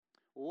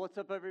Well, what's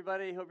up,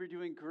 everybody? Hope you're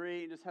doing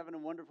great and just having a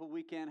wonderful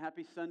weekend.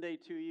 Happy Sunday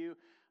to you.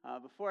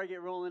 Before I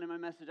get rolling in my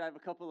message, I have a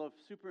couple of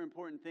super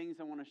important things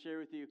I want to share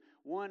with you.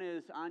 One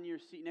is on your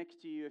seat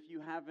next to you. If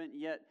you haven't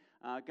yet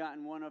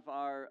gotten one of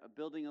our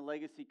Building a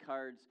Legacy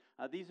cards,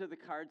 these are the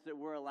cards that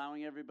we're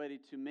allowing everybody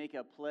to make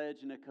a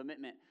pledge and a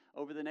commitment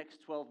over the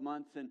next 12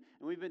 months. And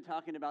we've been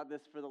talking about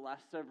this for the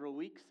last several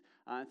weeks.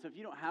 And so if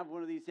you don't have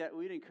one of these yet,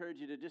 we'd encourage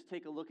you to just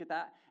take a look at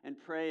that and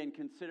pray and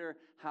consider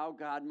how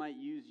God might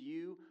use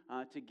you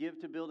to give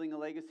to Building a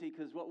Legacy,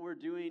 because what we're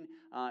doing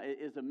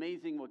is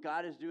amazing. What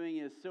God is doing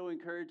is so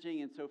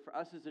encouraging. And so for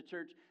us as a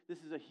church, this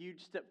is a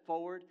huge step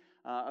forward.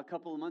 A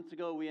couple of months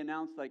ago, we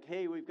announced,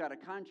 hey, we've got a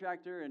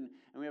contractor and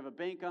we have a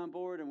bank on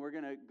board, and we're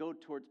going to go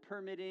towards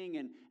permitting,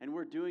 and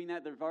we're doing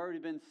that. There have already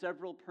been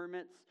several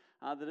permits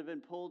that have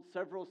been pulled.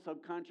 Several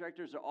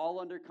subcontractors are all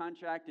under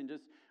contract and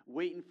just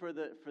waiting for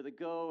the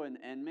go,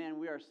 and man,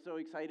 we are so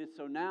excited.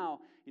 So now,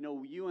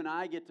 you and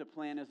I get to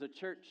plan as a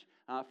church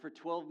for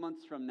 12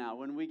 months from now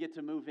when we get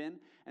to move in.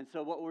 And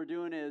so what we're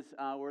doing is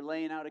we're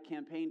laying out a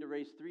campaign to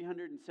raise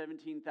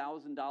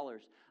 $317,000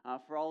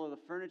 for all of the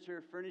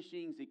furniture,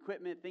 furnishings,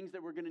 equipment, things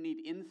that we're going to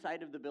need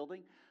inside of the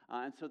building.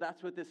 And so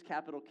that's what this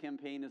capital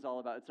campaign is all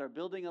about. It's our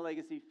Building a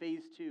Legacy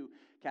Phase 2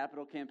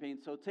 capital campaign.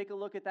 So take a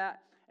look at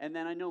that. And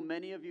then I know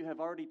many of you have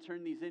already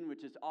turned these in,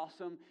 which is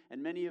awesome.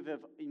 And many of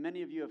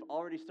you have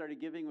already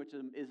started giving, which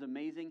is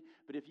amazing.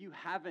 But if you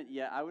haven't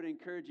yet, I would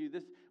encourage you.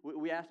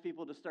 We asked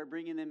people to start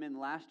bringing them in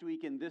last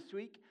week and this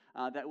week.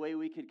 That way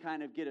we could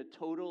kind of get a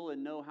total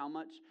and know how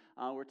much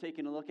we're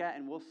taking a look at.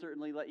 And we'll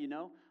certainly let you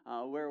know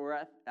where we're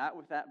at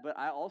with that. But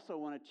I also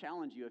want to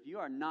challenge you. If you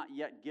are not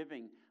yet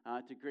giving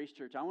to Grace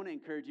Church, I want to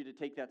encourage you to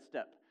take that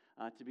step.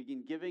 To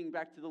begin giving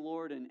back to the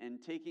Lord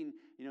and taking,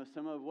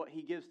 some of what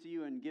He gives to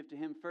you and give to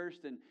Him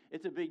first. And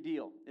it's a big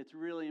deal. It's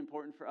really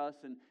important for us,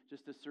 and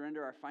just to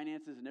surrender our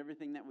finances and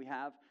everything that we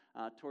have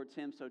towards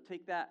Him. So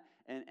take that,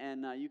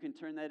 and you can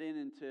turn that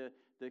into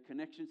the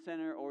Connection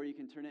Center, or you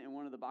can turn it in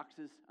one of the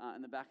boxes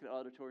in the back of the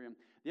auditorium.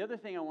 The other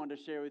thing I wanted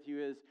to share with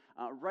you is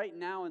right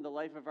now in the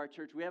life of our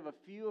church, we have a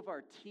few of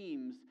our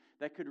teams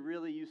that could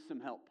really use some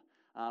help.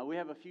 We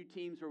have a few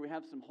teams where we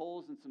have some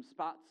holes and some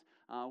spots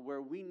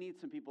where we need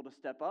some people to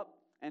step up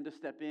and to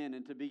step in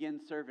and to begin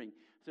serving.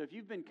 So if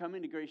you've been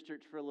coming to Grace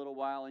Church for a little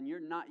while and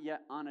you're not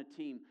yet on a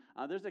team,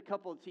 there's a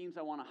couple of teams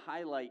I want to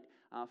highlight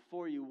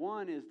for you.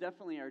 One is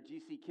definitely our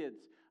GC Kids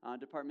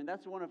department.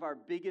 That's one of our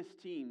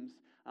biggest teams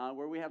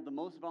where we have the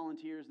most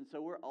volunteers, and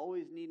so we're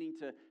always needing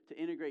to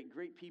integrate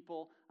great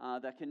people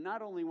that can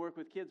not only work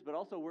with kids, but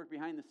also work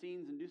behind the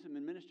scenes and do some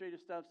administrative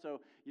stuff,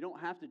 so you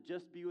don't have to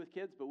just be with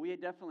kids, but we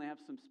definitely have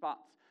some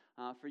spots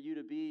for you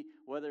to be,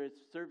 whether it's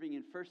serving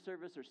in first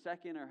service or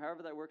second or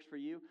however that works for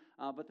you.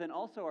 But then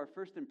also our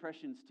First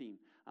Impressions team.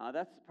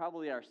 That's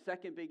probably our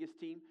second biggest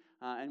team,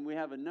 and we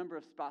have a number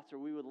of spots where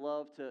we would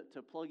love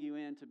to plug you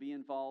in, to be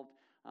involved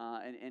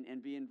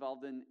and be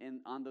involved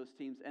on those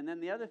teams. And then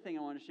the other thing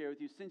I want to share with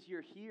you, since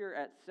you're here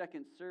at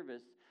second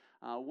service,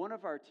 one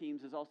of our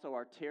teams is also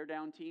our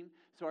teardown team.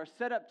 So our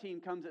setup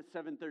team comes at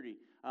 7:30.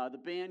 The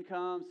band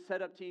comes,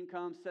 setup team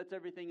comes, sets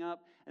everything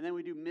up, and then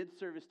we do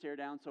mid-service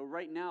teardown. So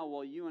right now,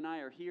 while you and I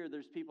are here,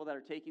 there's people that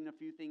are taking a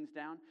few things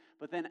down.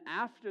 But then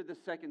after the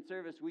second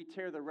service, we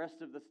tear the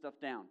rest of the stuff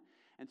down.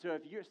 And so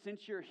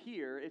since you're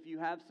here, if you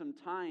have some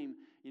time,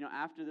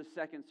 after the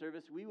second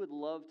service, we would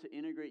love to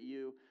integrate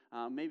you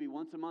maybe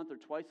once a month or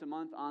twice a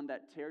month on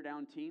that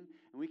teardown team,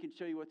 and we can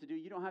show you what to do.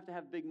 You don't have to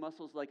have big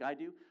muscles like I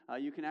do.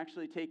 You can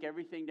actually take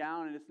everything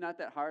down, and it's not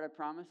that hard, I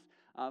promise.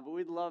 But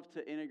we'd love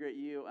to integrate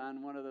you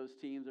on one of those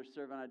teams or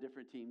serve on a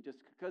different team, just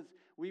because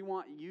we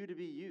want you to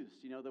be used,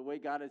 the way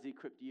God has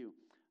equipped you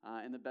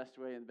in the best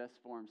way and the best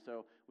form.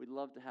 So we'd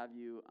love to have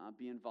you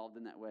be involved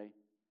in that way.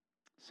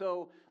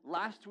 So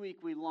last week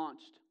we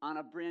launched on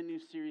a brand new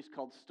series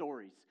called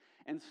Stories.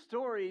 And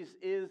Stories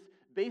is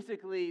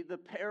basically the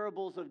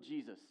parables of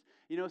Jesus.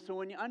 So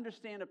when you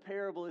understand a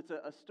parable, it's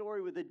a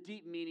story with a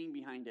deep meaning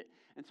behind it.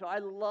 And so I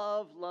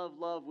love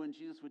when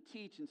Jesus would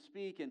teach and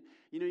speak, and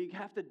you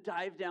have to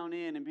dive down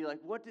in and be like,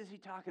 what is he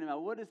talking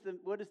about? What is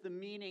the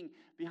meaning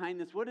behind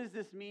this? What does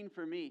this mean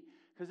for me?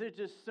 Because there's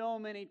just so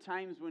many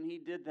times when he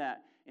did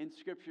that in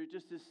Scripture. It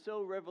just is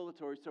so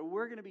revelatory. So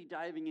we're going to be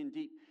diving in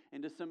deep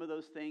into some of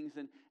those things.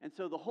 And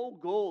so the whole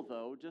goal,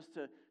 though, just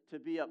to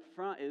be up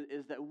front,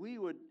 is that we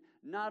would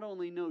not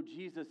only know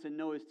Jesus and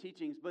know his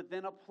teachings, but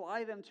then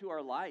apply them to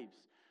our lives.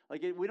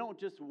 We don't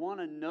just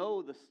want to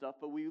know the stuff,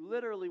 but we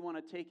literally want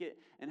to take it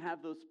and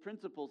have those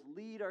principles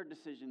lead our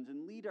decisions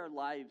and lead our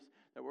lives,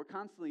 that we're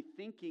constantly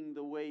thinking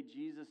the way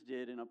Jesus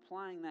did and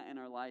applying that in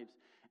our lives.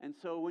 And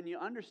so when you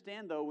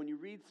understand, though, when you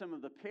read some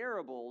of the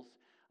parables,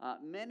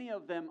 many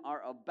of them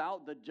are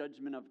about the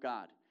judgment of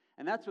God.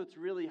 And that's what's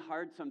really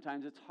hard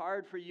sometimes. It's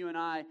hard for you and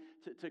I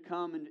to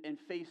come and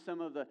face some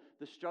of the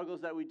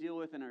struggles that we deal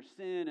with in our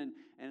sin. And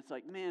it's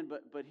like, man,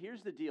 but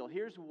here's the deal.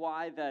 Here's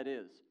why that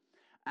is.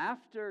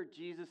 After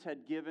Jesus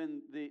had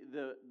given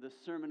the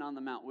Sermon on the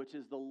Mount, which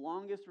is the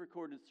longest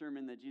recorded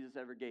sermon that Jesus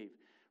ever gave,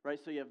 right?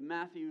 So you have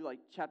Matthew, like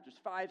chapters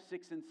 5,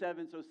 6, and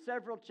 7, so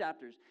several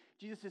chapters.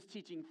 Jesus is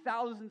teaching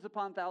thousands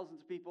upon thousands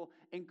of people.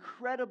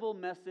 Incredible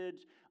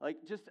message, like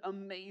just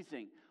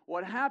amazing.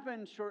 What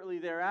happened shortly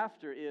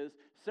thereafter is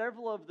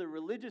several of the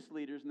religious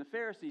leaders and the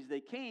Pharisees,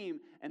 they came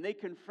and they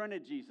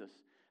confronted Jesus.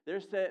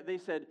 They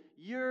said,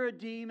 you're a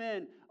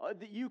demon.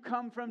 You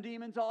come from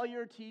demons. All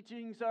your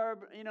teachings are,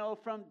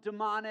 from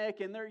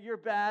demonic, and you're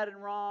bad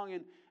and wrong.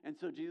 And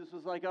so Jesus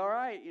was like, all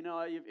right,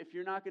 if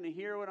you're not going to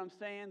hear what I'm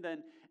saying,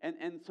 then,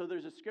 and so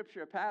there's a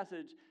scripture, a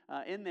passage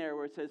in there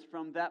where it says,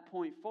 from that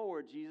point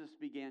forward, Jesus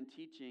began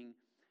teaching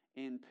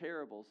in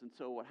parables. And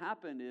so what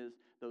happened is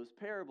those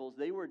parables,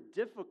 they were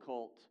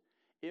difficult,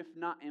 if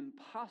not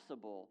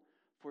impossible,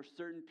 for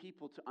certain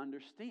people to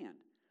understand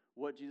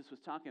what Jesus was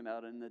talking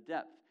about in the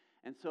depth.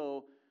 And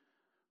so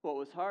what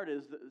was hard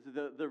is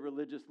the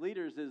religious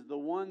leaders is the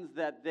ones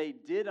that they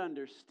did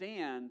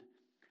understand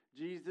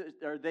Jesus,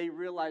 or they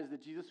realized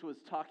that Jesus was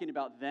talking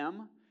about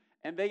them,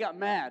 and they got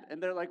mad,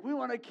 and they're like, we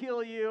want to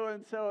kill you.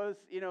 And so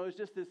it was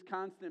just this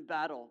constant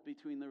battle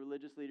between the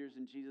religious leaders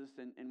and Jesus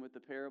and with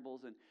the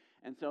parables.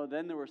 And so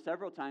then there were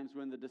several times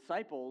when the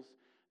disciples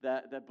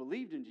that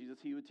believed in Jesus,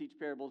 he would teach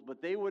parables,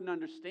 but they wouldn't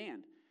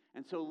understand.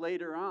 And so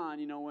later on,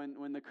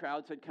 when the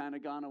crowds had kind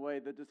of gone away,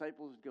 the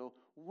disciples would go,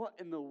 what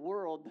in the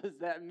world does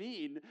that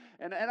mean?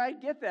 And I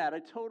get that. I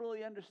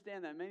totally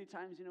understand that. Many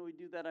times, we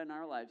do that in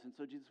our lives. And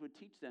so Jesus would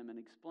teach them and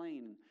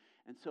explain.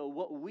 And so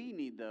what we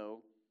need, though,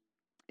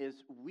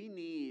 is we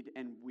need,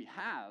 and we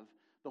have,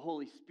 the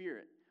Holy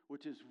Spirit,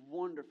 which is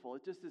wonderful.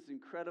 It just is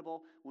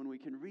incredible when we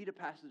can read a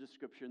passage of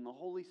Scripture and the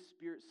Holy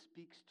Spirit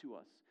speaks to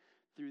us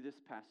through this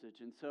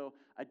passage. And so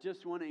I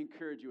just want to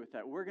encourage you with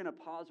that. We're going to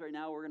pause right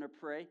now. We're going to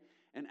pray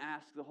and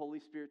ask the Holy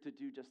Spirit to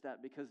do just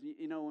that, because,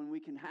 when we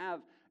can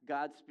have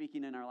God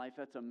speaking in our life,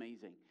 that's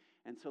amazing.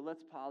 And so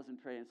let's pause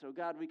and pray. And so,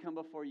 God, we come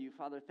before you.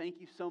 Father, thank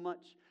you so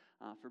much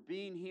for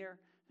being here.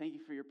 Thank you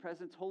for your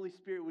presence. Holy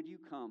Spirit, would you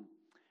come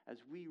as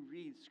we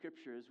read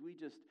Scripture, as we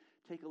just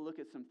take a look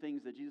at some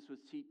things that Jesus was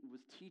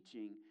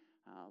teaching.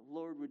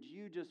 Lord, would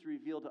you just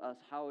reveal to us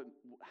how it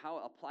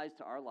applies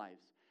to our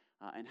lives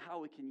and how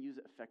we can use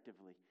it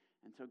effectively.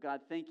 And so, God,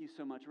 thank you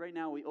so much. Right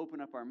now, we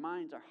open up our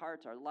minds, our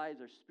hearts, our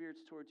lives, our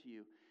spirits towards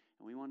you,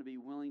 and we want to be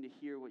willing to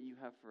hear what you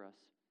have for us.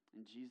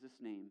 In Jesus'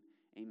 name,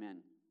 amen.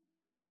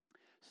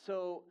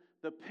 So,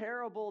 the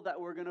parable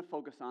that we're going to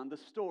focus on, the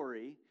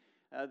story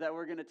that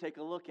we're going to take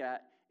a look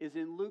at, is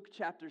in Luke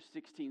chapter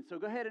 16. So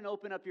go ahead and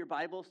open up your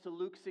Bibles to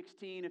Luke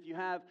 16. If you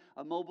have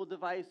a mobile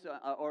device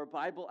or a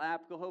Bible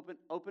app, go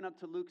open up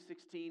to Luke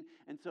 16.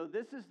 And so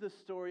this is the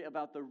story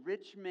about the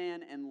rich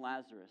man and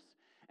Lazarus.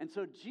 And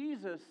so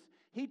Jesus,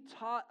 he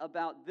taught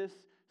about this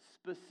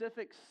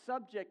specific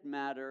subject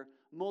matter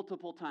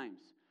multiple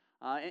times.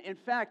 In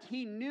fact,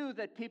 he knew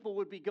that people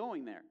would be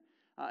going there.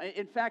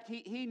 In fact,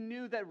 he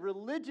knew that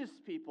religious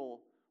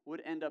people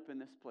would end up in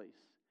this place.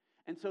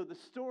 And so the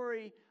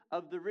story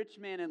of the rich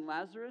man and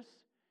Lazarus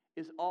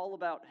is all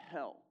about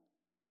hell.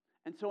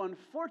 And so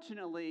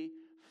unfortunately,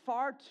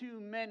 far too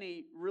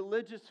many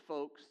religious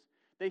folks,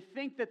 they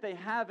think that they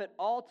have it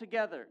all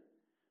together.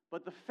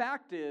 But the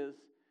fact is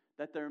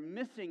that they're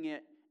missing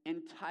it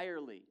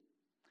entirely.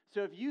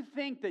 So if you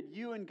think that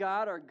you and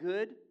God are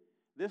good,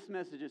 this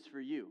message is for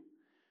you.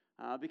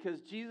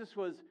 Because Jesus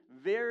was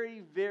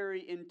very,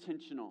 very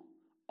intentional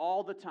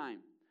all the time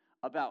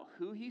about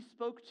who he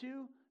spoke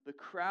to, the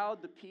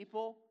crowd, the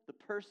people, the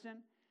person,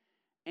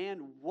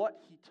 and what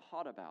he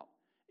taught about.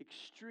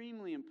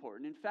 Extremely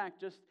important. In fact,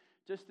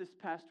 just this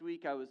past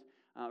week, I was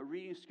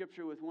reading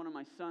Scripture with one of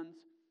my sons.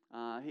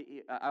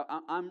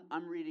 I'm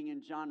reading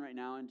in John right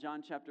now, in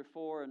John chapter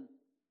 4,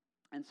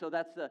 and so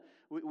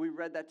we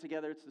read that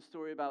together. It's the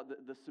story about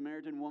the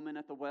Samaritan woman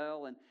at the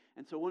well, and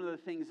so one of the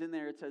things in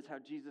there, it says how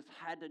Jesus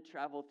had to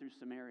travel through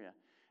Samaria.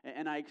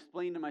 And I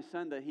explained to my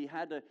son that he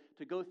had to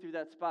go through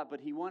that spot, but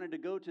he wanted to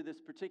go to this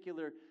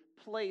particular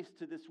place,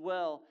 to this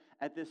well,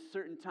 at this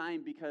certain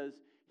time because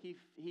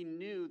he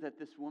knew that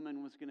this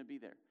woman was going to be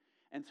there.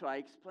 And so I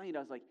explained, I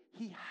was like,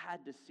 he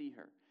had to see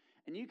her.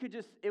 And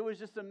it was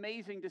just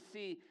amazing to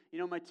see,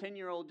 my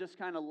 10-year-old just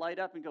kind of light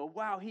up and go,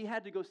 wow, he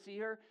had to go see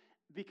her,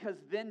 because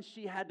then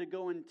she had to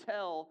go and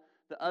tell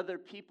the other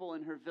people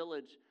in her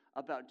village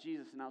about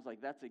Jesus. And I was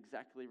like, that's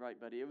exactly right,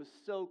 buddy. It was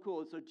so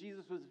cool. So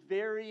Jesus was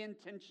very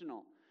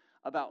intentional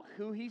about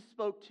who he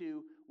spoke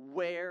to,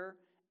 where,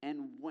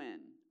 and when.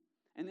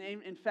 And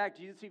in fact,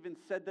 Jesus even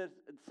said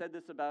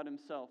this about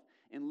himself.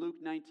 In Luke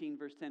 19,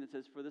 verse 10, it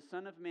says, "For the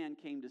Son of Man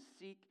came to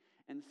seek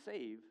and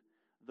save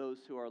those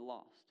who are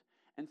lost."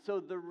 And so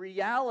the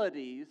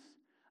realities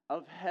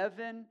of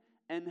heaven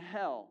and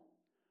hell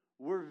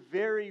were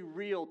very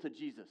real to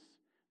Jesus.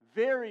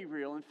 Very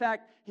real. In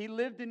fact, he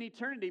lived in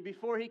eternity.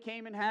 Before he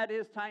came and had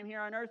his time here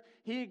on earth,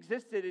 he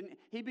existed, and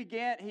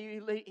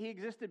he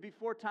existed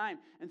before time.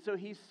 And so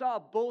he saw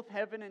both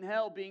heaven and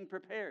hell being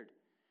prepared.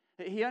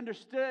 He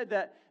understood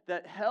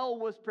that hell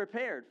was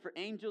prepared for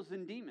angels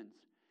and demons.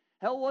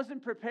 Hell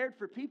wasn't prepared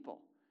for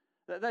people.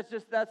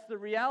 That's the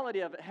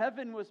reality of it.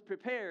 Heaven was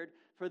prepared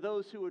for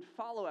those who would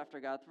follow after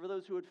God, for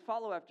those who would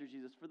follow after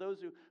Jesus, for those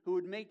who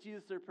would make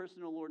Jesus their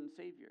personal Lord and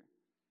Savior.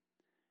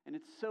 And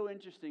it's so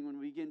interesting when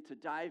we begin to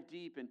dive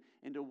deep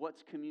into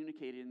what's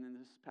communicated in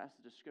this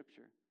passage of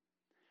Scripture.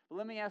 But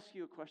let me ask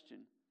you a question.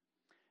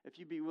 If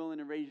you'd be willing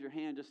to raise your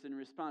hand just in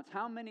response,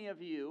 how many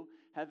of you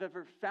have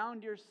ever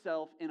found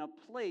yourself in a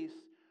place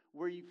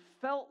where you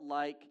felt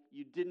like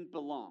you didn't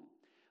belong?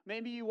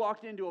 Maybe you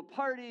walked into a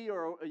party,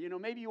 or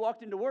maybe you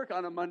walked into work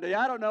on a Monday.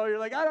 I don't know. You're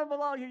like, I don't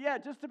belong here. Yeah,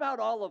 just about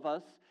all of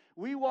us.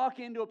 We walk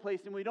into a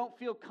place and we don't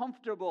feel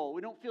comfortable.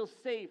 We don't feel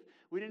safe.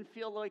 We didn't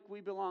feel like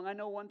we belong. I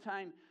know one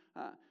time,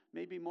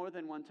 maybe more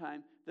than one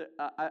time, that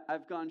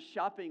I've gone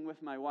shopping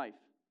with my wife.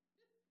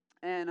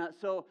 And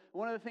so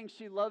one of the things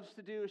she loves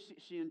to do is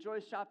she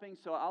enjoys shopping,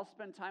 so I'll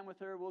spend time with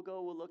her.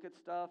 We'll look at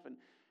stuff and,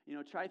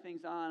 try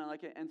things on.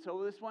 And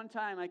so this one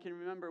time I can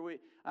remember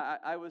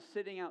I was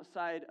sitting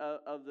outside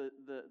of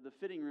the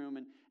fitting room.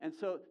 And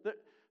so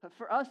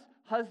for us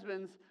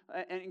husbands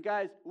and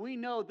guys, we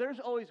know there's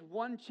always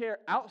one chair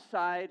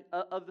outside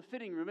of the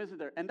fitting room, isn't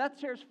there? And that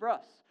chair's for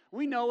us.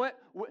 We know it.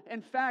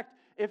 In fact,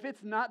 if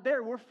it's not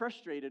there, we're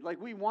frustrated. Like,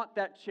 we want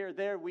that chair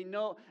there. We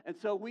know, and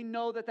so we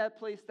know that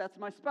place, that's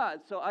my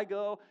spot. So I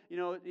go,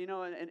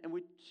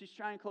 and she's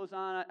trying to close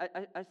on.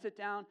 I sit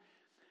down.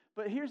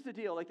 But here's the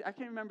deal. Like, I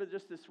can remember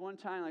just this one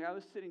time, like, I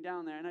was sitting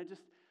down there, and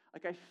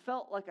I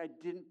felt like I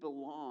didn't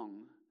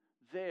belong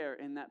there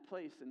in that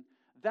place. And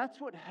that's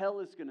what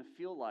hell is going to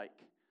feel like.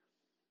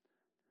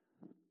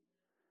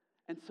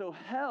 And so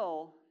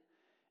hell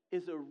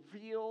is a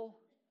real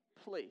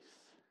place,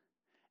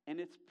 and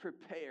it's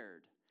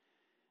prepared.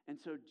 And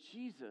so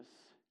Jesus,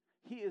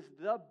 he is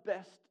the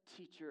best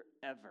teacher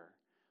ever.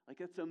 Like,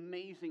 it's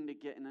amazing to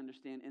get and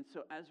understand. And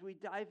so as we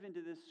dive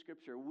into this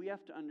scripture, we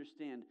have to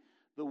understand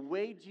the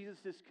way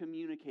Jesus is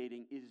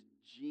communicating is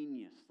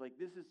genius. Like,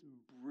 this is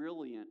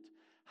brilliant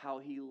how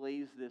he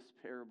lays this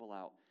parable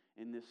out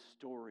in this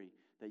story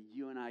that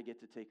you and I get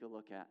to take a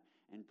look at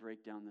and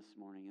break down this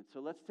morning. And so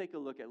let's take a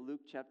look at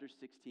Luke chapter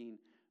 16,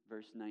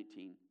 verse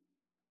 19,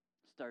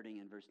 starting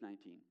in verse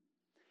 19.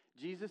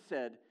 Jesus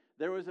said,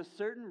 "There was a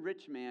certain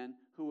rich man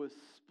who was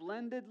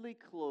splendidly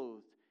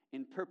clothed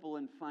in purple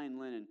and fine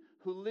linen,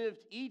 who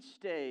lived each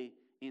day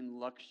in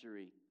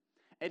luxury.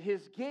 At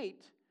his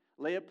gate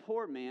lay a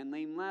poor man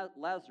named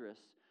Lazarus,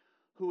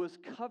 who was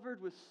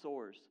covered with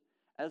sores.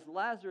 As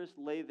Lazarus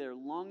lay there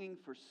longing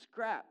for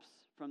scraps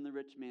from the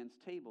rich man's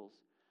tables,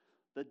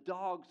 the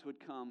dogs would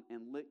come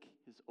and lick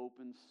his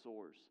open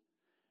sores.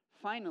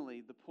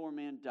 Finally, the poor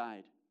man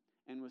died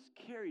and was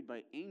carried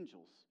by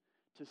angels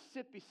to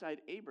sit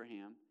beside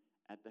Abraham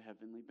at the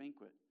heavenly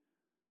banquet.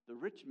 The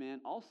rich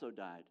man also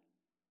died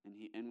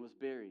and was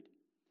buried.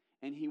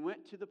 And he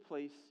went to the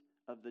place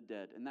of the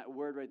dead." And that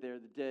word right there,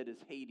 the dead, is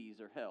Hades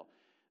or hell.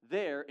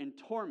 "There, in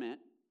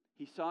torment,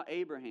 he saw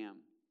Abraham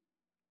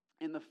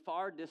in the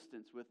far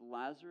distance with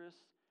Lazarus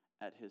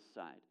at his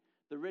side.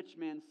 The rich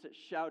man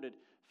shouted,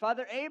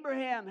 'Father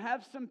Abraham,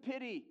 have some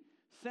pity.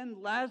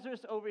 Send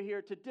Lazarus over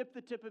here to dip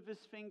the tip of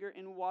his finger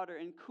in water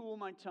and cool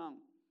my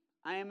tongue.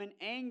 I am in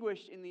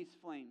anguish in these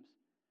flames.'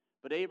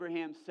 But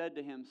Abraham said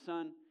to him,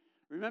 'Son,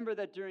 remember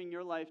that during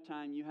your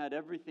lifetime you had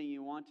everything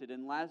you wanted,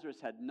 and Lazarus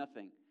had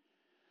nothing.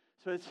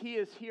 So as he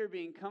is here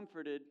being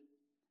comforted,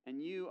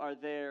 and you are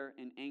there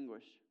in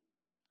anguish.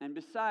 And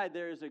beside,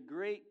 there is a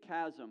great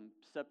chasm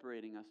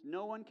separating us.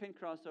 No one can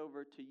cross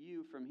over to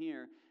you from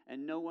here,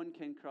 and no one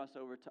can cross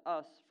over to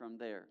us from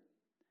there.'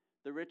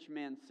 The rich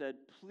man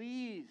said,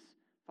 'Please,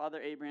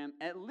 Father Abraham,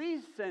 at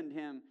least send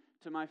him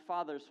to my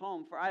father's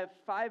home, for I have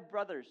 5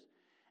 brothers,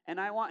 and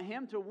I want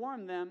him to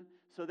warn them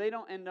so they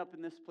don't end up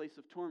in this place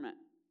of torment.'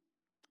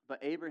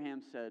 But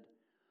Abraham said,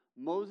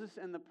 'Moses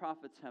and the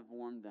prophets have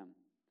warned them.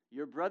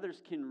 Your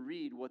brothers can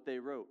read what they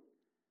wrote.'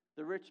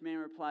 The rich man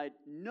replied,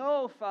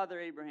 'No, Father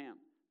Abraham,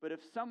 but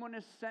if someone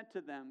is sent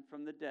to them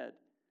from the dead,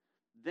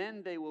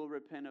 then they will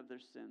repent of their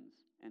sins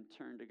and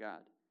turn to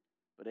God.'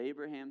 But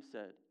Abraham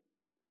said,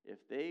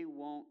 'If they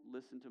won't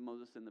listen to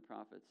Moses and the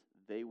prophets,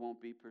 they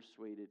won't be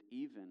persuaded,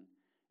 even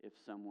if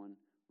someone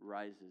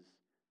rises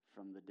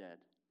from the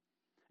dead.'"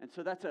 And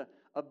so that's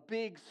a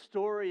big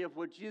story of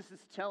what Jesus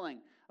is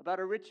telling about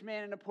a rich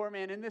man and a poor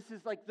man. And this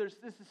is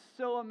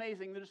so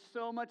amazing. There's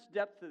so much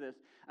depth to this.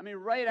 I mean,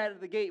 right out of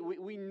the gate,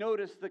 we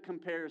notice the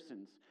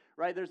comparisons,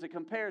 right? There's a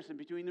comparison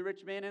between the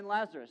rich man and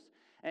Lazarus.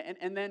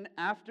 And then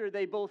after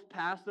they both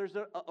pass, there's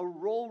a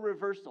role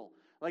reversal.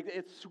 Like,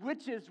 it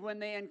switches when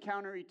they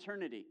encounter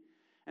eternity.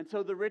 And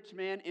so the rich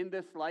man in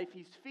this life,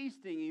 he's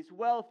feasting, he's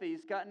wealthy,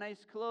 he's got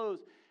nice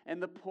clothes.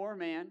 And the poor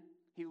man,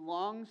 he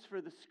longs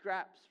for the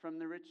scraps from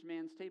the rich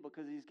man's table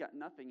because he's got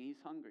nothing, he's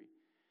hungry.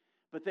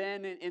 But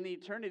then in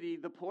eternity,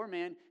 the poor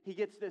man, he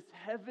gets this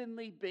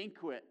heavenly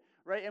banquet,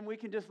 right? And we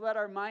can just let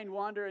our mind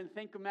wander and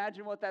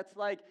imagine what that's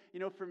like.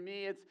 For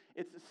me,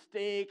 it's a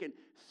steak and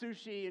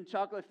sushi and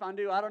chocolate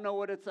fondue. I don't know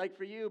what it's like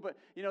for you, but,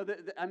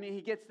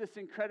 he gets this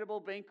incredible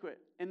banquet.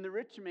 And the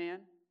rich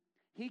man,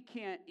 he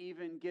can't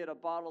even get a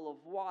bottle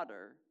of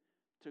water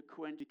to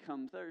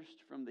become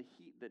thirst from the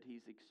heat that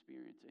he's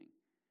experiencing.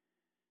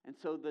 And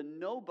so the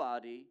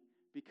nobody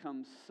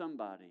becomes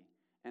somebody,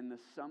 and the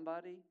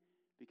somebody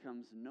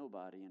becomes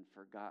nobody and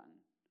forgotten.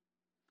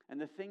 And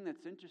the thing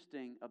that's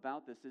interesting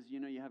about this is,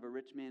 you have a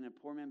rich man and a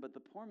poor man, but the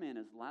poor man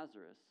is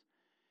Lazarus.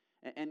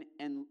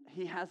 And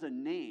he has a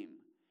name.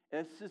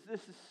 This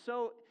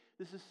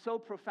is so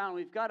profound.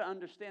 We've got to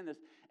understand this.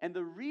 And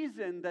the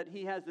reason that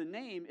he has a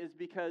name is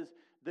because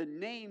the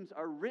names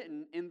are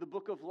written in the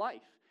book of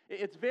life.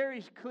 It's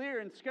very clear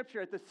in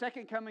Scripture at the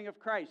second coming of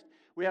Christ.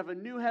 We have a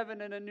new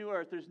heaven and a new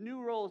earth. There's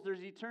new roles,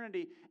 there's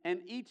eternity, and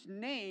each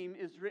name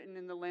is written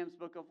in the Lamb's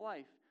book of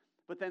life.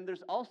 But then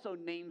there's also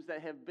names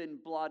that have been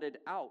blotted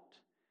out.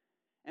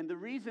 And the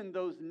reason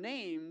those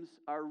names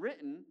are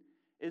written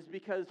is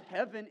because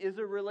heaven is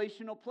a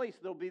relational place.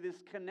 There'll be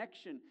this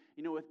connection,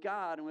 with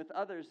God and with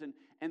others.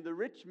 And the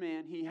rich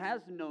man, he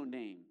has no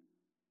name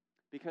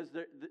because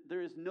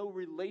there is no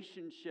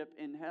relationship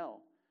in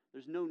hell.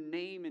 There's no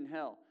name in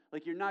hell.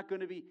 Like, you're not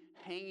going to be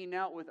hanging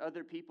out with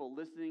other people,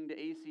 listening to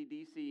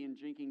AC/DC and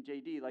drinking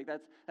JD. Like,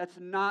 that's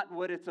not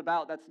what it's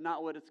about. That's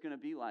not what it's going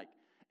to be like.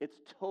 It's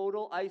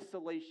total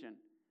isolation.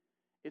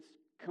 It's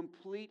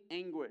complete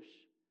anguish.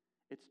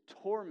 It's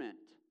torment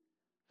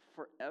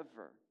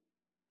forever.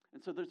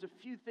 And so there's a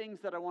few things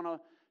that I want to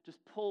just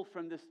pull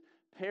from this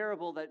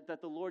parable that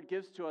the Lord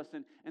gives to us.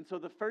 And so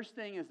the first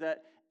thing is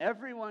that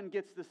everyone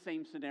gets the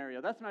same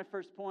scenario. That's my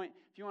first point.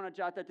 If you want to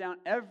jot that down,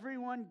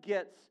 everyone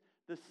gets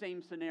the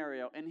same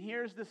scenario. And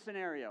here's the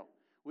scenario.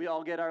 We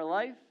all get our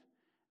life,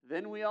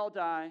 then we all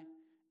die,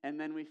 and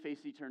then we face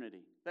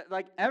eternity.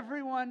 Like,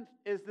 everyone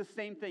is the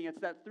same thing.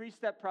 It's that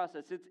three-step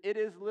process. It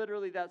is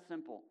literally that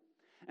simple.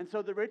 And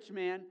so the rich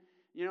man,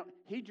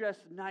 he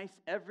dressed nice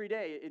every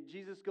day.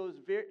 Jesus goes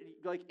very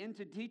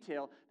into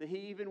detail that he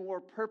even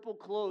wore purple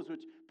clothes,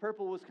 which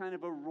purple was kind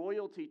of a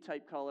royalty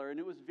type color, and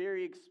it was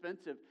very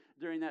expensive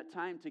during that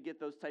time to get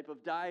those type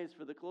of dyes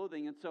for the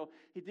clothing. And so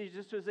he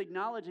just was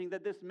acknowledging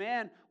that this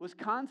man was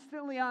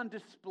constantly on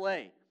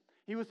display.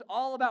 He was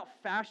all about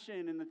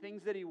fashion and the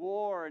things that he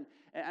wore. And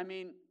I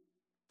mean,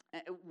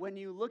 when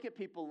you look at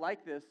people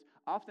like this,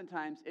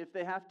 oftentimes if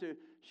they have to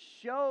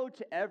show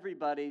to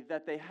everybody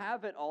that they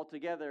have it all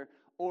together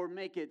or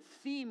make it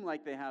seem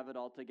like they have it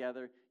all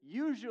together,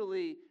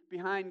 usually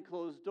behind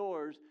closed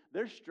doors,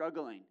 they're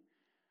struggling.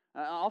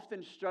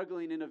 Often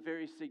struggling in a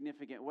very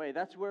significant way.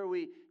 That's where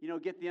we,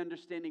 get the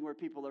understanding where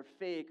people are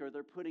fake or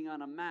they're putting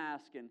on a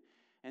mask,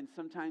 and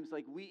sometimes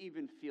we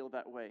even feel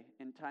that way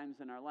in times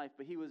in our life.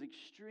 But he was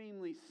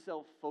extremely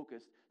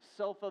self-focused,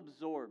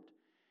 self-absorbed.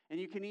 And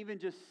you can even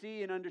just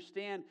see and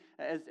understand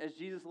as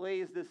Jesus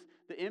lays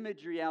the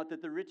imagery out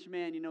that the rich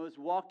man, is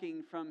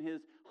walking from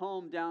his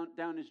home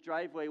down his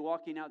driveway,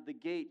 walking out the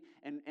gate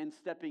and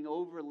stepping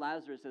over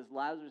Lazarus as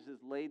Lazarus is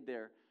laid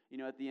there,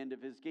 at the end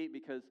of his gate,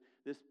 because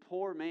this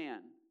poor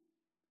man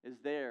is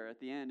there at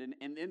the end.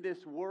 And in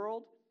this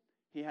world,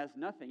 he has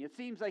nothing. It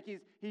seems like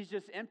he's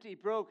just empty,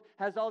 broke,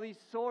 has all these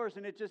sores,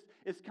 and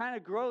it's kind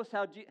of gross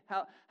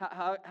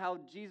how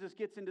Jesus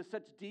gets into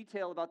such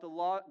detail about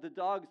the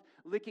dogs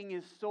licking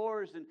his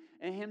sores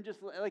and him just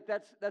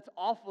that's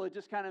awful. It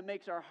just kind of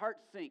makes our heart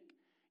sink.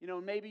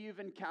 Maybe you've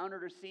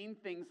encountered or seen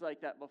things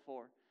like that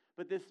before.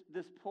 But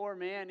this poor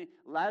man,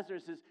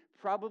 Lazarus, is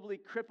probably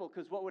crippled,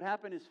 because what would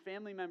happen is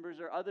family members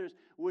or others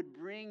would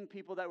bring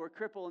people that were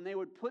crippled and they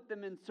would put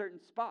them in certain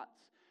spots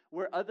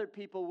where other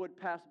people would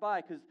pass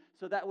by,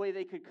 so that way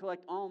they could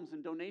collect alms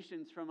and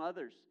donations from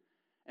others.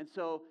 And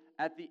so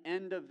at the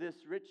end of this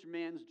rich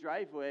man's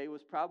driveway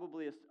was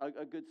probably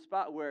a good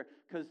spot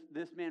because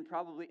this man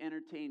probably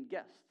entertained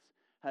guests,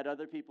 had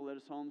other people at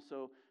his home,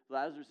 so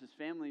Lazarus'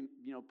 family,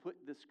 put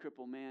this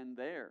crippled man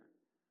there.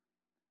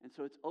 And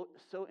so it's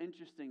so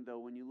interesting, though,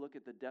 when you look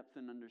at the depth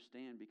and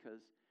understand,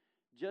 because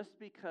just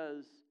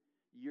because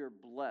you're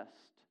blessed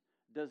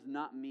does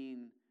not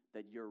mean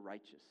that you're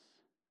righteous.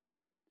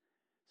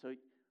 So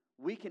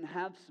we can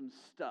have some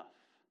stuff,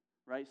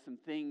 right? Some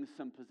things,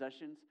 some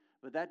possessions,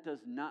 but that does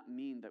not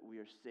mean that we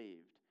are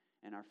saved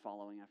and are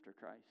following after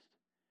Christ.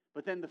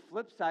 But then the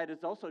flip side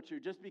is also true.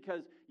 Just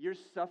because you're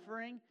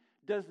suffering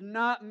does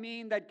not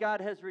mean that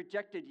God has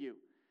rejected you.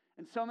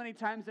 And so many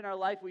times in our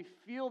life we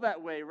feel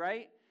that way,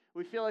 right?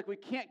 We feel like we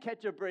can't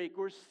catch a break.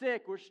 We're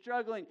sick. We're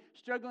struggling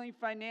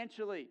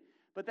financially.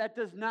 But that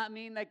does not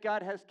mean that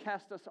God has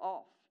cast us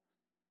off.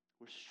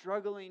 We're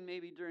struggling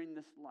maybe during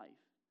this life.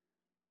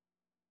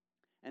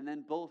 And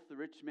then both the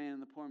rich man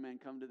and the poor man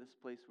come to this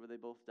place where they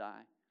both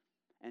die.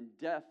 And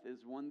death is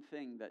one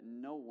thing that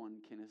no one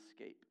can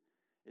escape.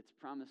 It's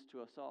promised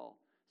to us all.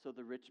 So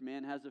the rich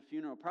man has a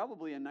funeral,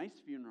 probably a nice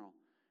funeral.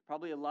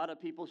 Probably a lot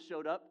of people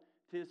showed up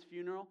to his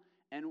funeral.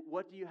 And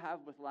what do you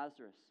have with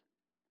Lazarus?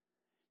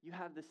 You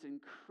have this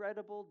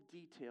incredible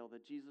detail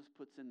that Jesus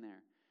puts in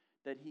there,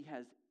 that he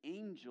has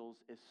angels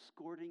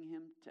escorting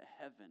him to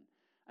heaven.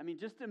 I mean,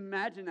 just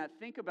imagine that.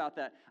 Think about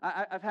that.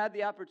 I've had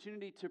the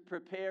opportunity to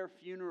prepare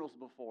funerals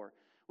before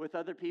with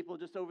other people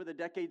just over the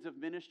decades of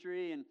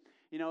ministry. And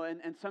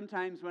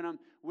sometimes when I'm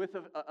with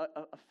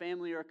a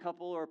family or a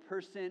couple or a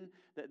person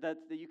that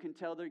you can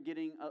tell they're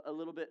getting a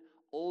little bit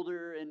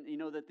older and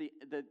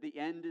that the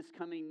end is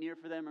coming near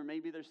for them, or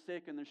maybe they're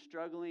sick and they're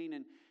struggling,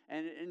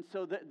 and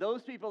so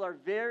those people are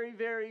very,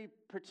 very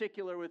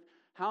particular with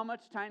how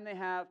much time they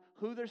have,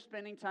 who they're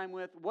spending time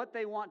with, what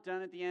they want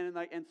done at the end,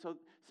 and so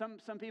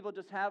some people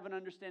just have an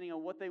understanding of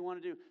what they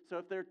want to do. So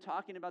if they're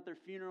talking about their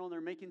funeral and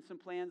they're making some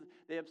plans,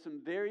 they have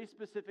some very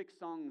specific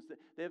songs.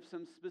 They have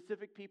some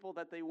specific people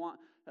that they want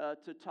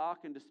to talk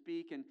and to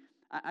speak. And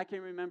I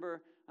can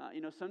remember,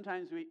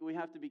 sometimes we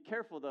have to be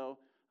careful though.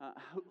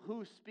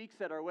 Who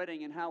speaks at our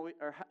wedding and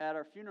or at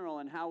our funeral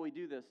and how we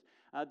do this.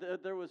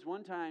 There was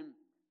one time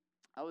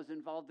I was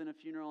involved in a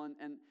funeral,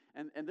 and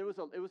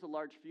it was a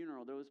large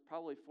funeral. There was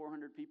probably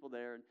 400 people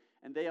there,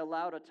 and they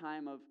allowed a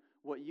time of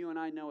what you and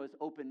I know as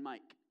open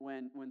mic,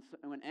 when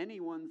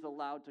anyone's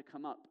allowed to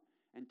come up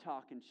and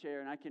talk and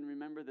share. And I can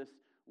remember this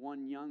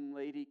one young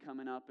lady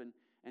coming up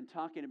and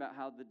talking about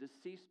how the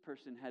deceased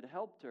person had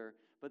helped her,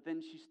 but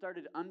then she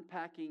started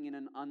unpacking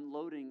and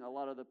unloading a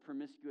lot of the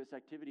promiscuous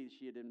activities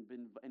she had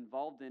been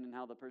involved in and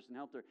how the person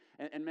helped her.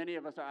 And many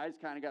of us, our eyes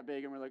kind of got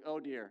big and we're like, oh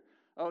dear,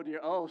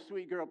 oh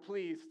sweet girl,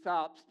 please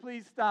stop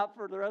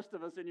for the rest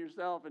of us and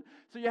yourself. And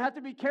so you have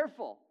to be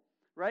careful,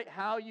 right,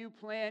 how you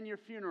plan your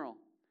funeral.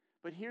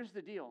 But here's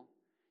the deal.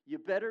 You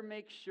better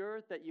make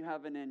sure that you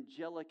have an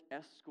angelic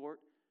escort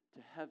to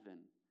heaven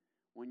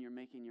when you're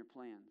making your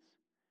plans.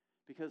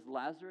 Because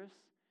Lazarus,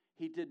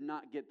 he did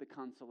not get the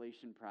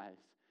consolation prize.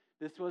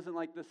 This wasn't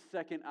like the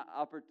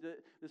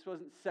this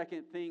wasn't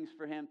second things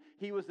for him.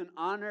 He was an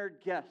honored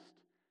guest.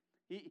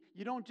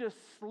 You don't just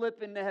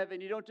slip into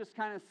heaven. You don't just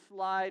kind of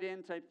slide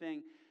in type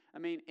thing. I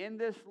mean, in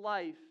this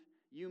life,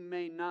 you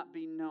may not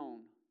be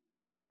known,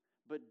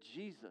 but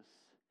Jesus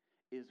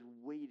is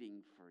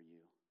waiting for you.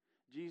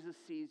 Jesus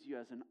sees you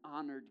as an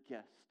honored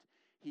guest.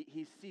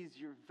 He sees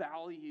your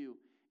value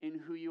in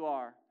who you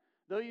are.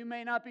 Though you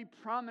may not be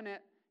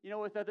prominent,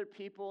 with other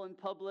people in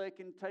public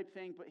and type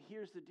thing, but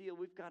here's the deal.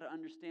 We've got to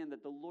understand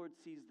that the Lord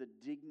sees the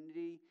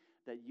dignity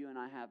that you and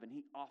I have, and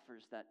He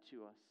offers that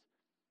to us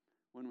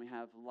when we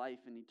have life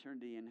and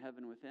eternity in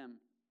heaven with Him.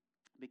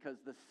 Because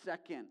the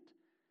second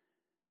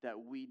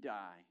that we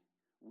die,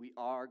 we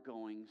are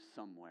going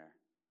somewhere.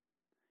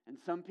 And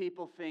some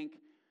people think,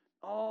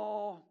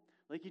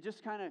 like you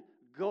just kind of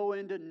go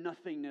into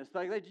nothingness.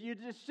 Like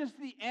it's just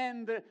the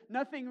end.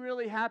 Nothing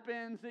really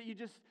happens. That you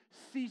just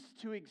cease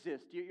to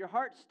exist. Your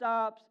heart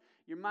stops.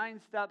 Your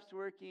mind stops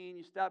working.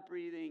 You stop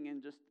breathing,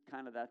 and just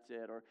kind of that's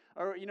it.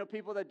 Or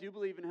people that do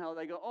believe in hell,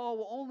 they go,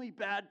 well, only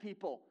bad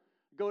people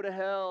go to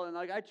hell, and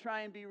like I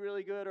try and be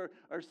really good.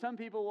 Or some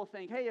people will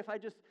think, hey, if I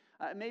just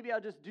maybe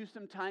I'll just do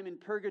some time in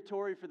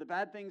purgatory for the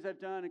bad things I've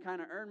done and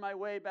kind of earn my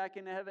way back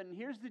into heaven. And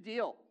here's the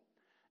deal.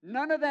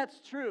 None of that's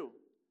true.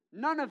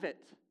 None of it.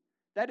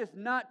 That is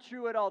not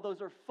true at all.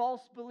 Those are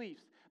false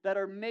beliefs that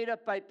are made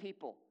up by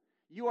people.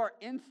 You are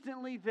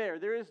instantly there.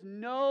 There is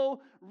no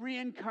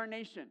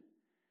reincarnation.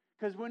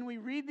 Because when we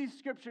read these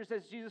scriptures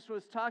as Jesus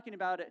was talking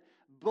about it,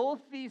 both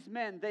these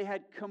men, they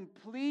had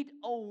complete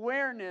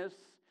awareness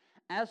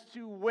as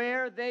to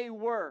where they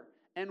were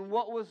and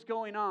what was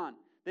going on.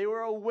 They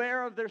were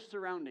aware of their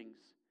surroundings.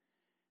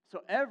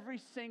 So every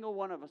single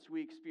one of us,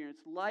 we experience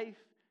life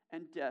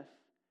and death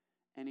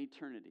and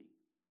eternity.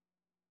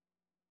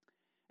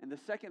 And the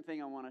second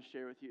thing I want to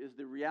share with you is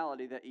the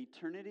reality that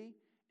eternity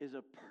is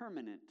a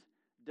permanent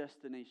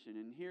destination.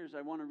 And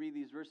I want to read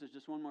these verses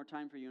just one more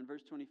time for you in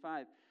verse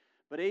 25.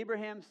 But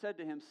Abraham said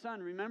to him,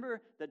 Son,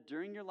 remember that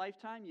during your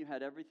lifetime you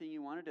had everything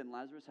you wanted and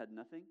Lazarus had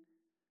nothing?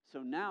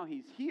 So now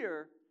he's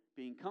here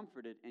being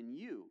comforted and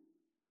you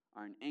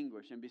are in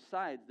anguish. And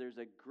besides, there's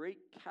a great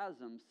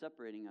chasm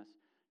separating us.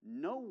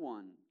 No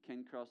one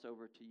can cross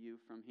over to you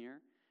from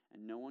here,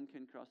 and no one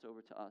can cross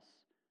over to us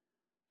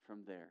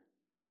from there.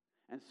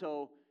 And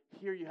so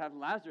here you have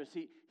Lazarus.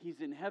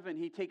 He's in heaven.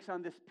 He takes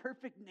on this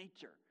perfect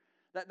nature.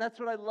 That's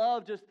what I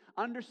love, just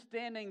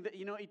understanding that,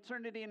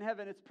 eternity in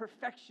heaven, it's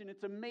perfection.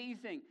 It's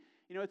amazing.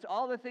 It's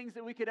all the things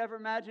that we could ever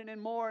imagine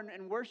and more,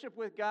 and worship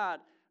with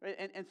God. Right?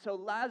 And so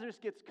Lazarus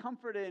gets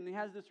comforted, and he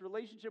has this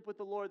relationship with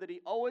the Lord that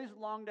he always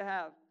longed to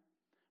have.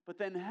 But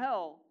then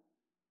hell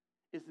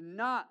is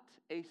not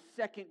a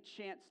second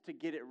chance to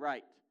get it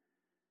right.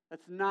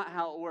 That's not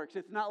how it works.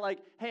 It's not like,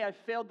 hey, I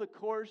failed the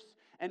course,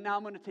 and now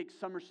I'm going to take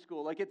summer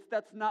school.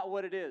 That's not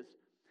what it is.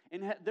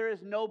 There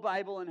is no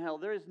Bible in hell.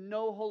 There is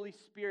no Holy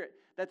Spirit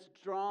that's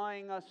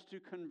drawing us to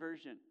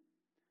conversion.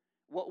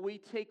 What we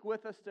take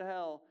with us to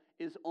hell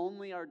is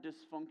only our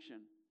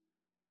dysfunction.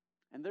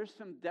 And there's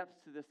some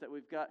depth to this that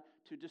we've got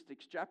to just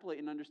extrapolate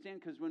and understand,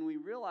 because when we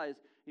realize,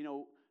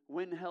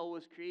 when hell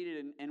was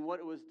created and what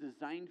it was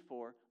designed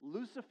for,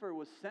 Lucifer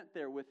was sent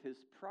there with his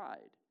pride,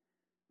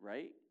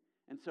 right?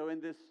 And so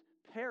in this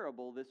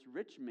parable, this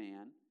rich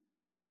man,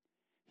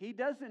 he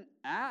doesn't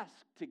ask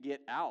to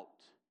get out.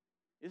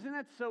 Isn't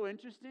that so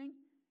interesting?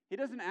 He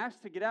doesn't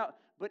ask to get out,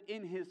 but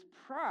in his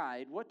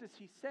pride, what does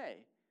he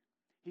say?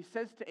 He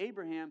says to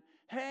Abraham,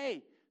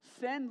 hey,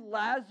 send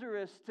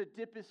Lazarus to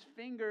dip his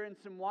finger in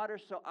some water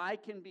so I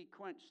can be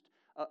quenched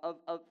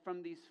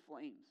from these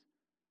flames.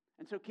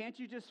 And so can't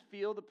you just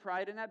feel the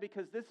pride in that?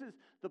 Because this is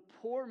the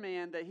poor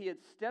man that he had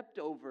stepped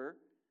over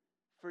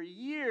for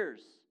years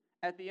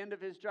at the end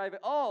of his driveway.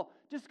 Oh,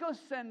 just go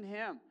send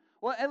him.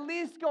 Well, at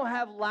least go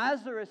have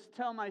Lazarus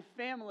tell my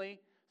family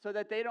so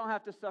that they don't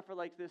have to suffer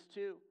like this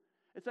too.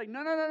 It's like,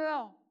 no, no, no,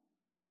 no.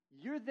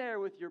 You're there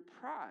with your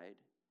pride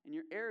and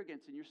your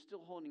arrogance, and you're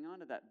still holding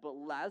on to that. But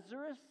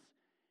Lazarus,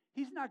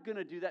 he's not going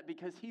to do that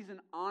because he's an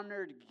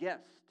honored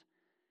guest.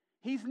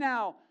 He's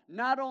now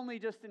not only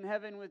just in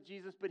heaven with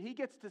Jesus, but he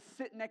gets to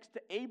sit next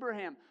to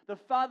Abraham, the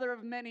father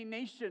of many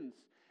nations.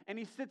 And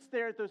he sits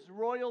there at this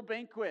royal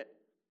banquet.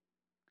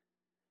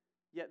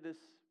 Yet this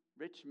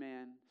rich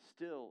man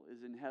still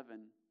is in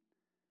heaven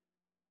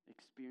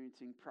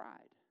experiencing pride.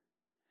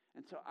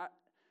 And so,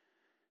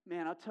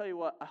 I'll tell you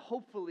what,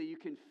 hopefully you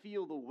can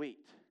feel the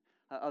weight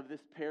of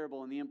this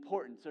parable and the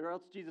importance, or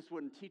else Jesus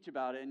wouldn't teach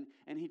about it.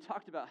 And he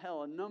talked about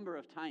hell a number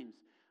of times.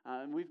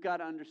 And we've got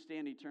to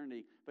understand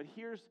eternity. But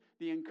here's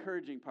the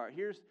encouraging part.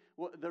 Here's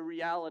the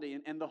reality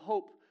and the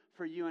hope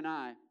for you and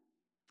I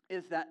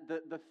is that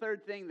the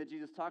third thing that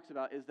Jesus talks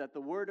about is that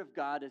the Word of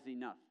God is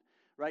enough,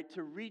 right?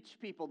 To reach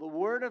people, the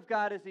Word of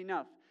God is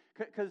enough.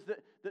 Because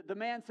the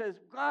man says,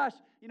 gosh,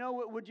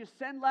 would you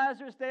send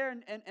Lazarus there?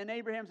 And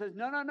Abraham says,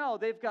 no, no, no.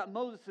 They've got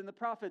Moses and the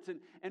prophets.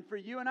 And for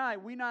you and I,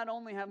 we not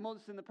only have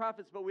Moses and the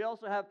prophets, but we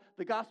also have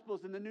the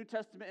Gospels and the New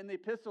Testament and the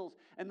epistles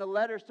and the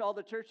letters to all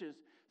the churches.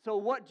 So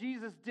what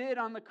Jesus did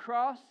on the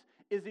cross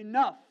is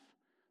enough.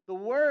 The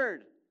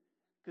Word,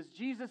 because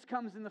Jesus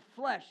comes in the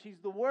flesh. He's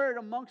the Word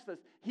amongst us.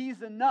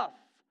 He's enough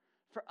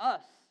for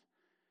us.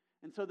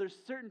 And so there's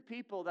certain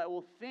people that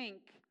will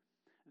think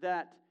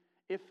that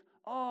if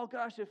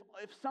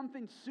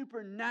something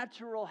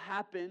supernatural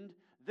happened,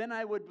 then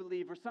I would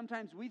believe. Or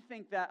sometimes we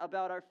think that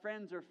about our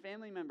friends or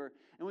family member.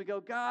 And we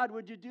go, God,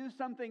 would you do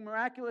something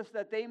miraculous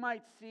that they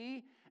might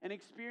see and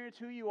experience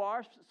who you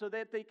are so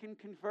that they can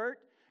convert?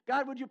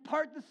 God, would you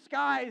part the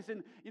skies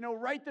and,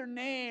 write their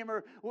name?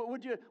 Or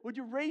would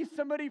you raise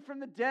somebody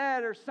from the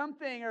dead or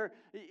something? Or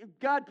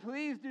God,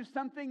 please do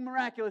something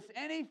miraculous.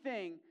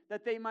 Anything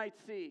that they might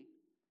see.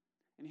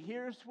 And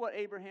here's what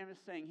Abraham is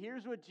saying.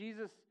 Here's what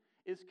Jesus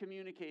is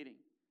communicating.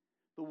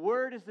 The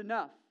Word is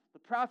enough. The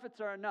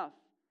prophets are enough.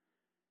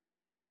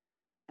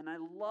 And I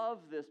love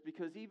this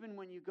because even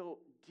when you go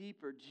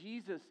deeper,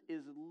 Jesus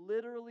is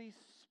literally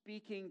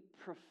speaking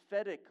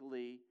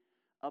prophetically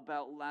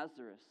about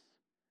Lazarus.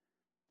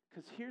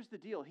 Because here's the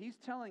deal. He's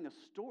telling a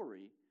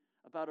story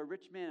about a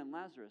rich man and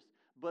Lazarus.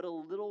 But a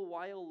little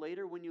while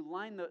later, when you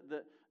line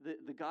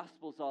the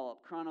Gospels all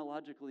up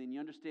chronologically and you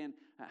understand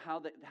how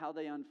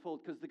they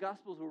unfold, because the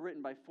Gospels were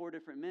written by 4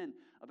 different men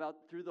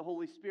through the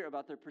Holy Spirit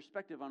about their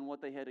perspective on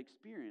what they had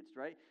experienced,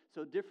 right?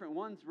 So different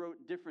ones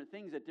wrote different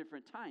things at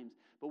different times.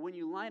 But when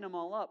you line them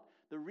all up,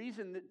 the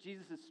reason that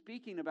Jesus is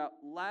speaking about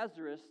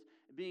Lazarus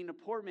being a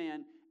poor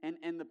man and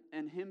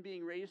him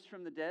being raised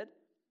from the dead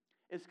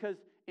is because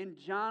in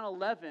John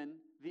 11,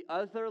 the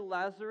other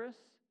Lazarus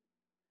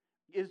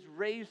is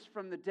raised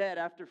from the dead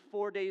after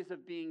 4 days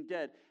of being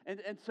dead.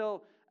 And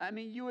so,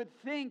 you would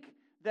think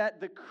that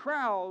the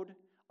crowd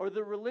or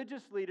the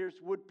religious leaders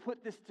would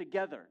put this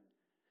together.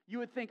 You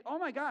would think, oh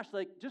my gosh,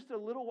 like just a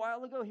little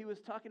while ago he was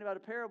talking about a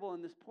parable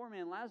and this poor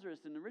man Lazarus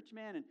and the rich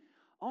man, and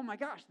oh my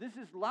gosh, this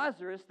is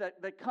Lazarus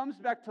that comes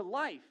back to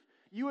life.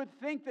 You would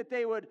think that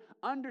they would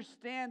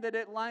understand that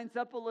it lines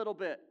up a little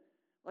bit.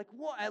 Like,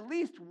 at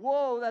least,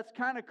 that's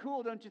kind of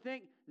cool, don't you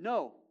think?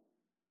 No,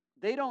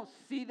 they don't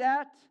see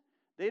that.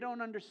 They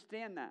don't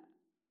understand that.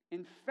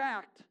 In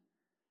fact,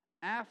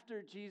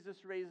 after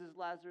Jesus raises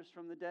Lazarus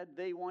from the dead,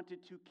 they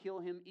wanted to kill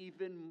him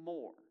even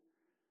more.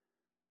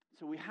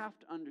 So we have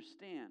to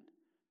understand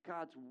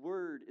God's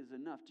Word is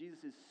enough.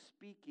 Jesus is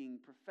speaking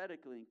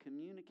prophetically and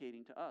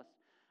communicating to us.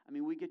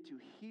 We get to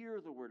hear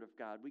the Word of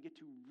God. We get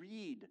to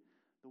read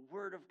the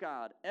Word of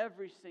God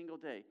every single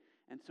day.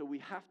 And so we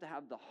have to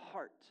have the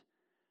heart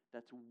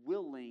that's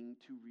willing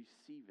to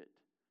receive it.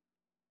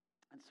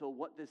 And so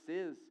what this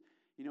is,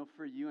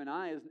 for you and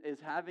I is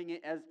having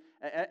it as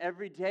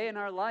every day in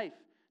our life,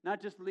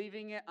 not just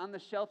leaving it on the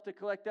shelf to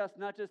collect dust,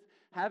 not just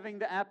having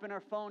the app in our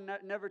phone,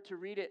 never to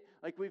read it.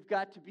 Like we've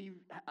got to be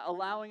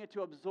allowing it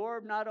to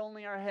absorb not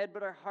only our head,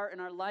 but our heart and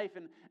our life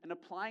and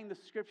applying the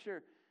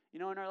Scripture,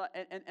 in our life.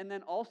 And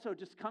then also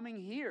just coming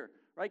here,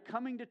 right?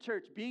 Coming to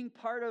church, being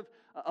part of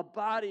a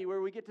body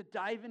where we get to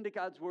dive into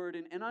God's Word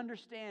and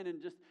understand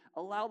and just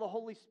allow the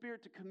Holy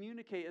Spirit to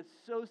communicate is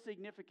so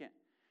significant.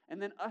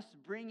 And then us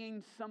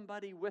bringing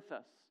somebody with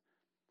us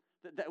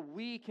that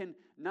we can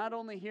not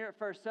only hear it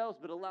for ourselves,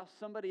 but allow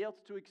somebody else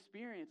to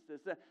experience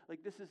this.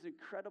 This is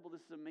incredible.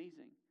 This is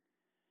amazing.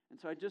 And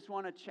so I just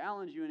want to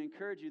challenge you and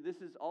encourage you.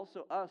 This is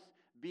also us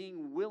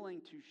being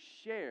willing to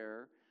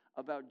share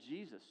about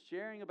Jesus,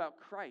 sharing about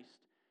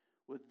Christ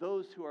with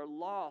those who are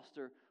lost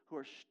or who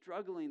are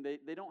struggling.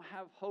 They don't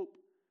have hope.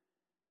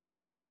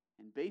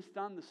 And based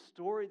on the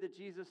story that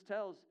Jesus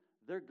tells,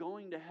 they're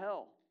going to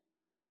hell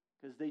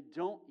because they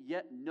don't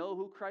yet know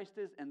who Christ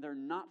is and they're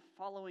not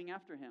following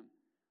after him.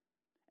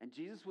 And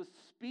Jesus was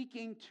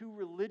speaking to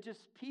religious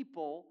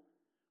people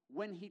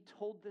when he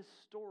told this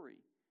story.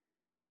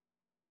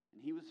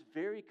 And he was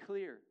very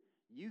clear.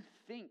 You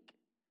think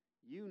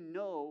you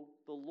know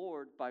the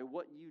Lord by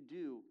what you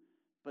do,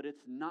 but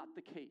it's not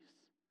the case.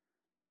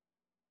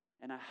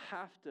 And I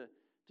have to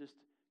just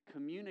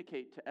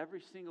communicate to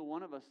every single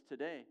one of us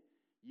today.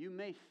 You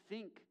may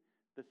think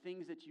the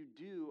things that you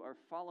do are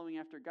following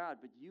after God,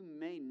 but you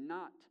may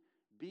not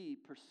be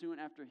pursuing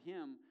after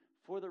Him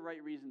for the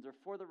right reasons or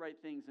for the right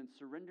things, and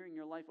surrendering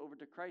your life over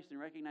to Christ and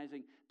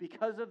recognizing,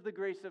 because of the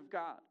grace of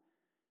God,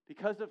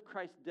 because of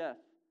Christ's death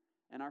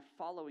and our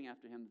following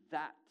after Him,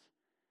 that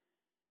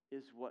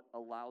is what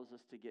allows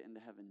us to get into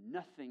heaven.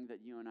 Nothing that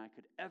you and I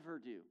could ever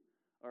do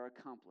or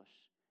accomplish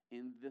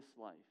in this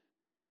life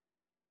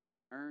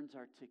earns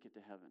our ticket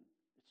to heaven.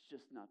 It's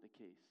just not the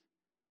case.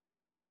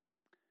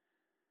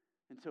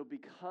 And so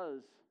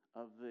because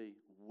of the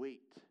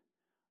weight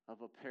of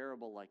a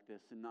parable like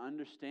this and the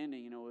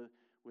understanding,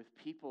 with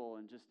people,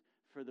 and just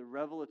for the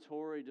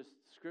revelatory, just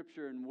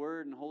Scripture and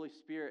Word and Holy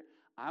Spirit,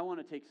 I want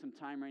to take some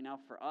time right now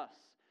for us,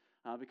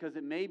 because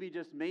it may be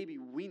just maybe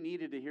we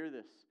needed to hear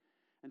this.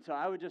 And so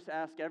I would just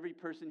ask every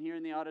person here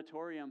in the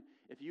auditorium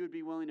if you would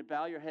be willing to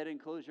bow your head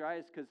and close your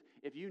eyes, because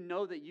if you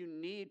know that you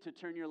need to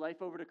turn your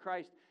life over to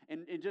Christ,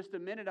 and in just a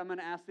minute I'm going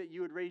to ask that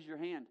you would raise your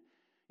hand.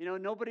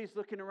 Nobody's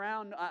looking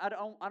around. I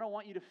don't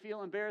want you to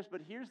feel embarrassed,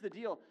 but here's the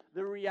deal.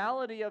 The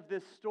reality of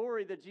this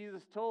story that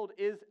Jesus told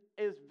is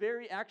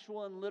very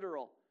actual and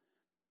literal.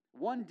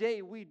 One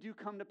day we do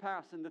come to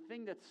pass, and the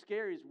thing that's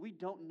scary is we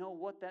don't know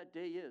what that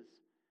day is.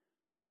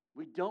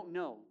 We don't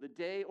know the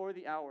day or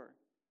the hour.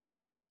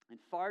 And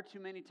far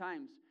too many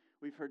times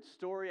we've heard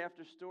story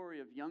after story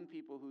of young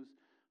people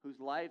whose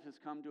life has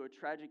come to a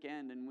tragic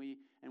end, and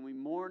we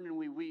mourn and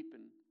we weep,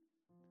 and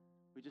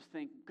we just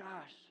think,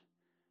 gosh,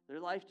 their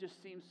life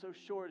just seems so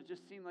short. It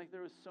just seemed like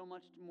there was so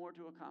much more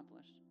to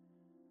accomplish.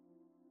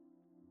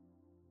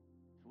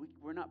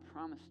 We're not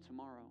promised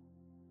tomorrow,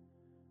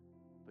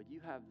 but you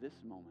have this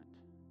moment.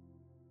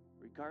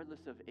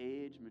 Regardless of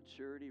age,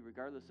 maturity,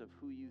 regardless of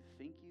who you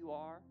think you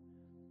are,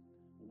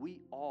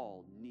 we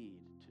all need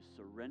to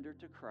surrender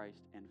to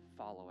Christ and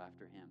follow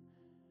after Him.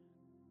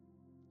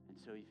 And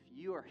so if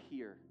you are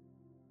here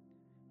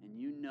and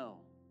you know,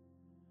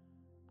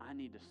 I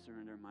need to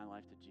surrender my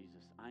life to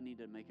Jesus, I need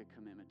to make a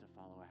commitment to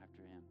follow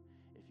after Him,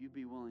 if you'd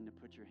be willing to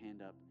put your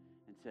hand up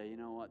and say, you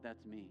know what,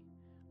 that's me.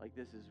 Like,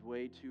 this is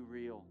way too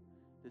real.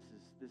 This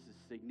is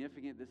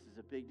significant. This is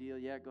a big deal.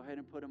 Yeah, go ahead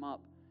and put them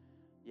up.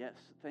 Yes,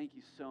 thank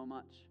you so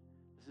much.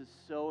 This is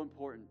so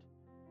important.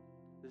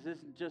 This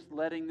isn't just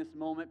letting this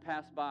moment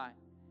pass by.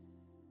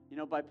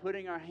 By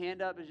putting our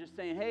hand up is just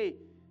saying, hey,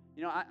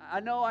 I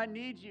know I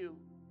need you.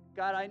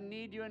 God, I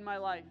need you in my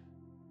life.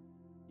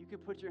 You can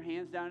put your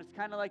hands down. It's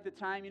kind of like the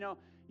time,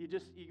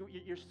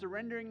 you're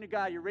surrendering to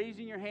God. You're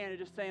raising your hand and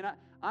just saying,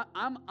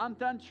 I'm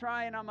done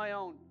trying on my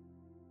own.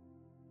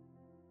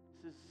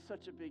 This is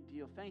such a big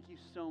deal. Thank you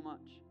so much.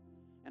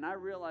 And I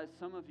realize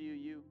some of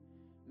you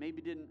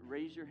maybe didn't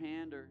raise your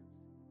hand, or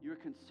you were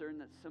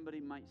concerned that somebody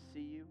might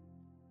see you.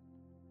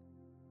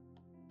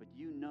 But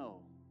you know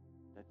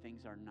that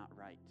things are not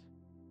right.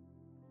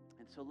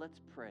 And so let's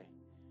pray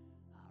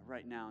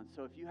right now. And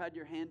so if you had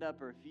your hand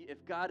up, or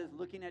if God is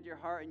looking at your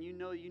heart and you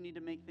know you need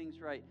to make things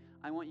right,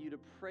 I want you to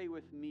pray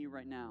with me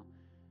right now.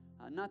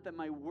 Not that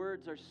my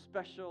words are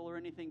special or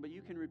anything, but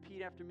you can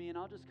repeat after me, and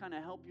I'll just kind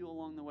of help you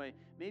along the way.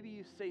 Maybe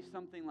you say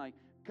something like,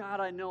 God,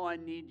 I know I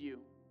need you.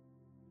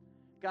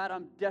 God,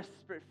 I'm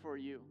desperate for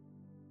you.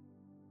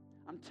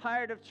 I'm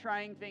tired of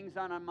trying things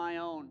on my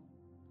own.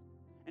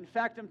 In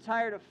fact, I'm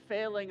tired of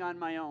failing on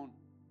my own.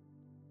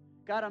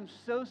 God, I'm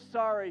so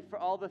sorry for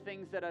all the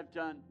things that I've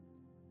done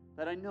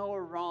that I know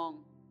are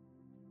wrong,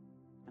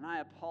 and I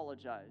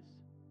apologize.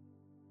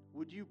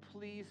 Would you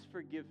please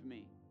forgive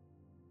me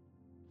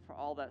for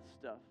all that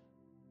stuff?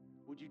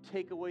 Would you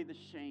take away the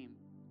shame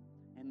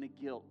and the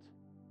guilt?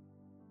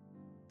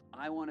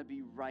 I want to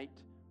be right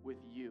with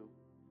you.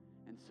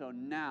 And so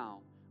now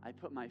I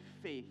put my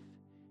faith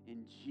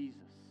in Jesus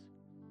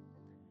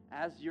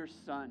as your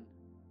Son.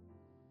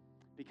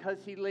 Because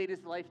He laid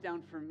His life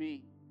down for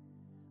me,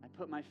 I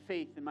put my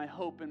faith and my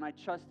hope and my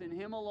trust in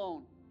Him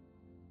alone.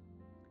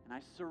 And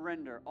I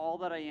surrender all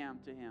that I am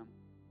to Him.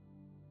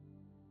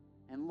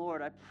 And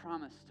Lord, I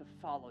promise to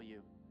follow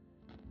you.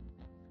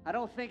 I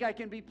don't think I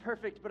can be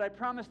perfect, but I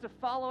promise to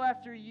follow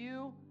after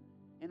you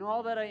in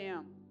all that I am.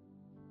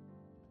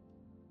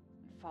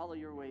 And follow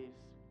your ways.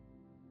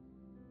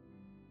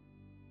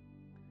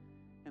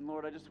 And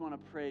Lord, I just want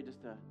to pray just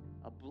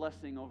a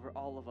blessing over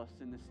all of us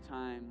in this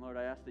time. Lord,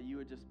 I ask that you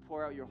would just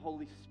pour out your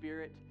Holy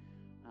Spirit,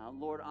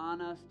 Lord,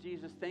 on us.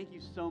 Jesus, thank you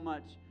so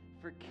much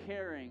for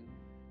caring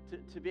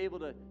to be able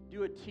to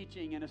do a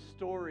teaching and a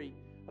story,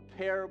 a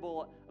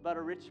parable about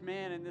a rich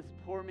man and this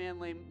poor man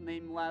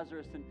named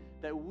Lazarus, and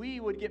that we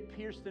would get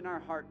pierced in our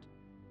heart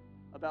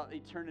about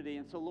eternity.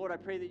 And so, Lord, I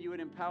pray that you would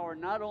empower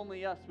not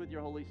only us with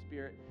your Holy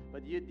Spirit,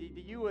 but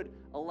that you would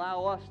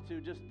allow us to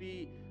just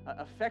be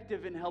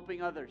effective in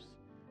helping others.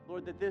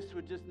 Lord, that this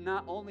would just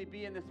not only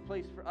be in this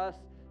place for us,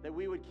 that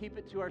we would keep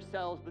it to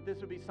ourselves, but this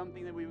would be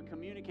something that we would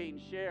communicate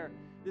and share.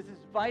 This is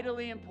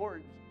vitally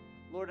important.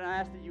 Lord, and I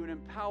ask that you would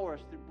empower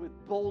us with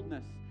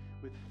boldness,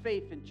 with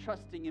faith and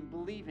trusting and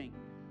believing,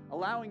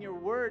 allowing your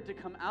word to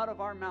come out of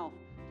our mouth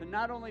to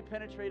not only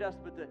penetrate us,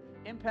 but to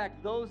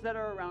impact those that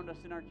are around us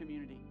in our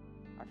community,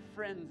 our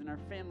friends and our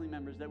family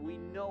members that we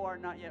know are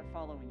not yet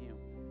following you,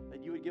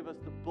 that you would give us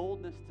the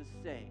boldness to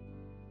say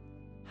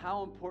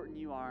how important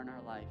you are in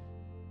our life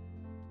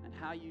and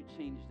how you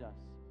changed us.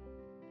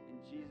 In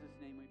Jesus'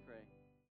 name.